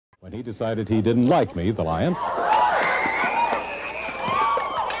When he decided he didn't like me, the lion,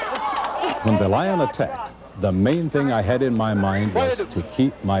 when the lion attacked, the main thing I had in my mind was to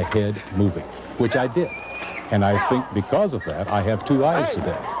keep my head moving, which I did. And I think because of that, I have two eyes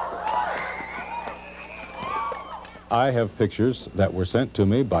today. I have pictures that were sent to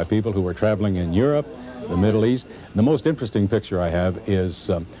me by people who were traveling in Europe, the Middle East. The most interesting picture I have is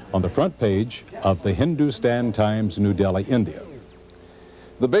on the front page of the Hindustan Times, New Delhi, India.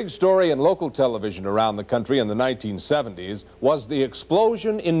 The big story in local television around the country in the 1970s was the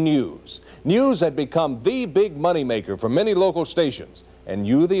explosion in news. News had become the big moneymaker for many local stations, and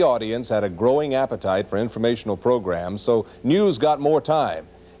you, the audience, had a growing appetite for informational programs, so news got more time,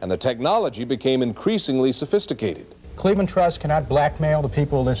 and the technology became increasingly sophisticated. Cleveland Trust cannot blackmail the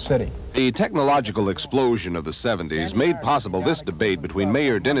people of this city. The technological explosion of the 70s made possible this debate between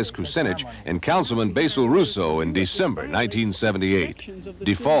Mayor Dennis Kucinich and Councilman Basil Russo in December 1978.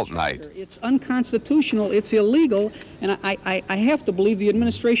 Default night. It's unconstitutional, it's illegal, and I have to believe the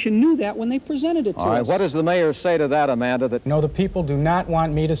administration knew that when they presented it to us. All right, what does the mayor say to that, Amanda? No, the people do not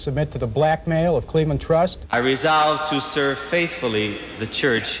want me to submit to the blackmail of Cleveland Trust. I resolve to serve faithfully the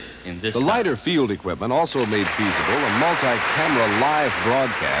church in this The lighter field equipment also made feasible a multi-camera live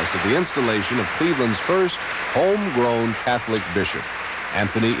broadcast of the installation of Cleveland's first homegrown Catholic bishop,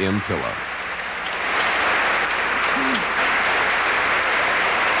 Anthony M. Pillow.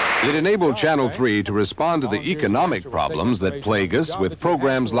 It enabled Channel 3 to respond to the economic problems that plague us with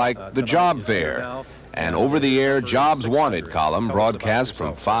programs like The Job Fair, an over-the-air Jobs Wanted column broadcast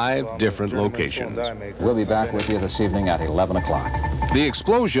from 5 different locations. We'll be back with you this evening at 11 o'clock. The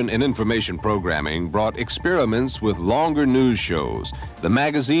explosion in information programming brought experiments with longer news shows, the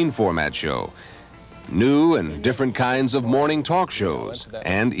magazine format show, new and different kinds of morning talk shows,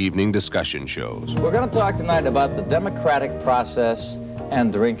 and evening discussion shows. We're going to talk tonight about the democratic process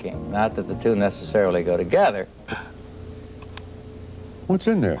and drinking. Not that the two necessarily go together. What's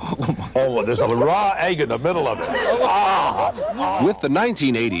in there? Oh, there's a raw egg in the middle of it. With the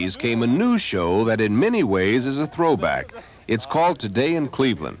 1980s came a new show that in many ways is a throwback. It's called Today in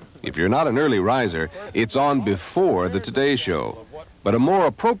Cleveland. If you're not an early riser, it's on before the Today Show. But a more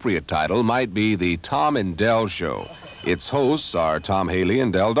appropriate title might be the Tom and Del Show. Its hosts are Tom Haley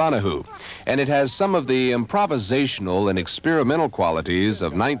and Del Donahue, and it has some of the improvisational and experimental qualities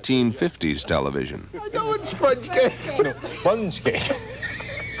of 1950s television. I know it's sponge cake. Sponge cake.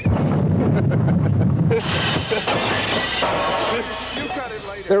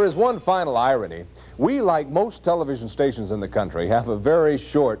 There is one final irony. We, like most television stations in the country, have a very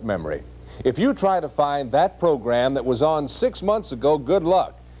short memory. If you try to find that program that was on 6 months ago, good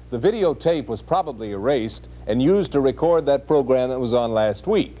luck. The videotape was probably erased and used to record that program that was on last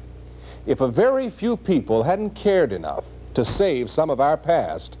week. If a very few people hadn't cared enough to save some of our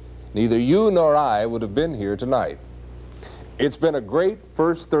past, neither you nor I would have been here tonight. It's been a great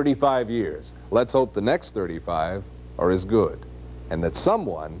first 35 years. Let's hope the next 35 are as good, and that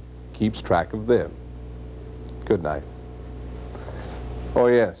someone keeps track of them. Good night. Oh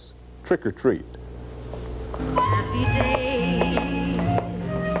yes, trick or treat. Happy days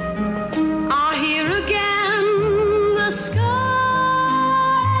are here again. The skies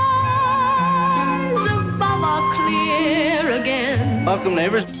above are clear again. Welcome,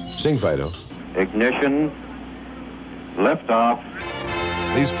 neighbors. Sing, Fido. Ignition. Liftoff.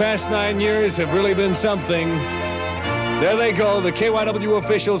 These past 9 years have really been something. There they go, the KYW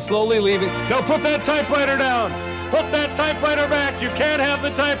officials slowly leaving. Now put that typewriter down. Put that typewriter back. You can't have the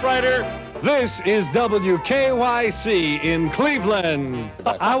typewriter. This is WKYC in Cleveland.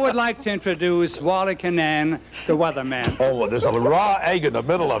 I would like to introduce Wally Kinnan, the weatherman. Oh, there's a raw egg in the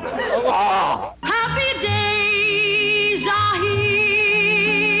middle of it. Happy days are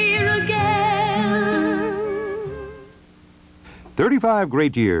here again. 35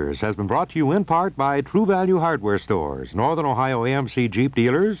 Great Years has been brought to you in part by True Value Hardware Stores, Northern Ohio AMC Jeep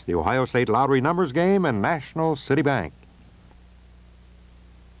Dealers, the Ohio State Lottery Numbers Game, and National City Bank.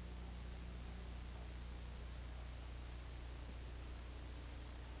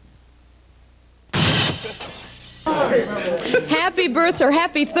 Happy birthday, or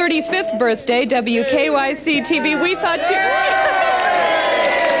happy 35th birthday, WKYC TV. We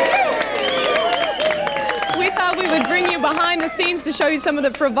thought we would bring you behind the scenes to show you some of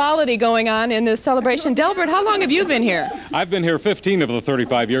the frivolity going on in this celebration. Delbert, how long have you been here? I've been here 15 of the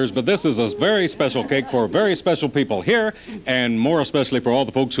 35 years, but this is a very special cake for very special people here, and more especially for all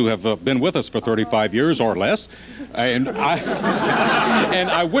the folks who have been with us for 35 years or less. And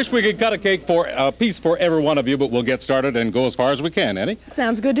I wish we could cut a cake for a piece for every one of you, but we'll get started and go as far as we can, Annie.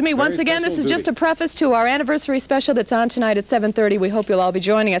 Sounds good to me. Once again, this is just a preface to our anniversary special that's on tonight at 7:30. We hope you'll all be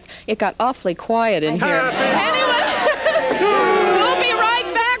joining us. It got awfully quiet in here. Anyway, we'll be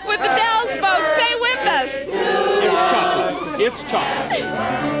right back with the Dells, folks. Stay with us. It's chocolate. It's chocolate.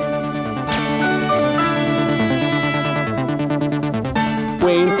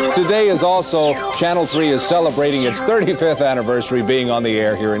 Today is also, Channel 3 is celebrating its 35th anniversary being on the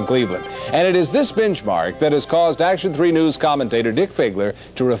air here in Cleveland. And it is this benchmark that has caused Action 3 News commentator Dick Figler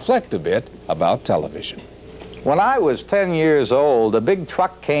to reflect a bit about television. When I was 10 years old, a big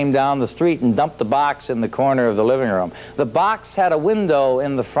truck came down the street and dumped a box in the corner of the living room. The box had a window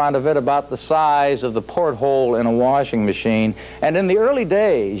in the front of it about the size of the porthole in a washing machine. And in the early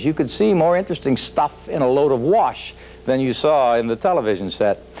days, you could see more interesting stuff in a load of wash than you saw in the television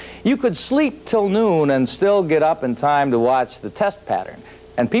set. You could sleep till noon and still get up in time to watch the test pattern.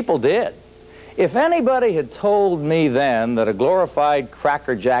 And people did. If anybody had told me then that a glorified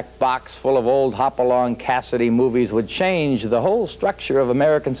Cracker Jack box full of old Hopalong Cassidy movies would change the whole structure of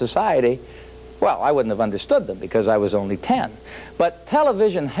American society, well, I wouldn't have understood them because I was only 10. But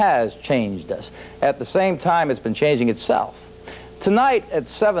television has changed us. At the same time, it's been changing itself. Tonight at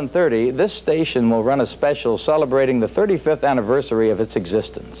 7:30, this station will run a special celebrating the 35th anniversary of its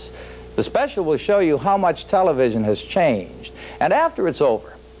existence. The special will show you how much television has changed. And after it's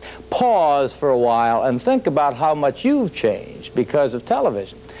over, pause for a while and think about how much you've changed because of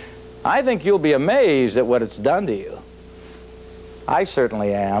television. I think you'll be amazed at what it's done to you. I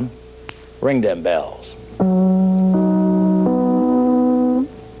certainly am. Ring them bells.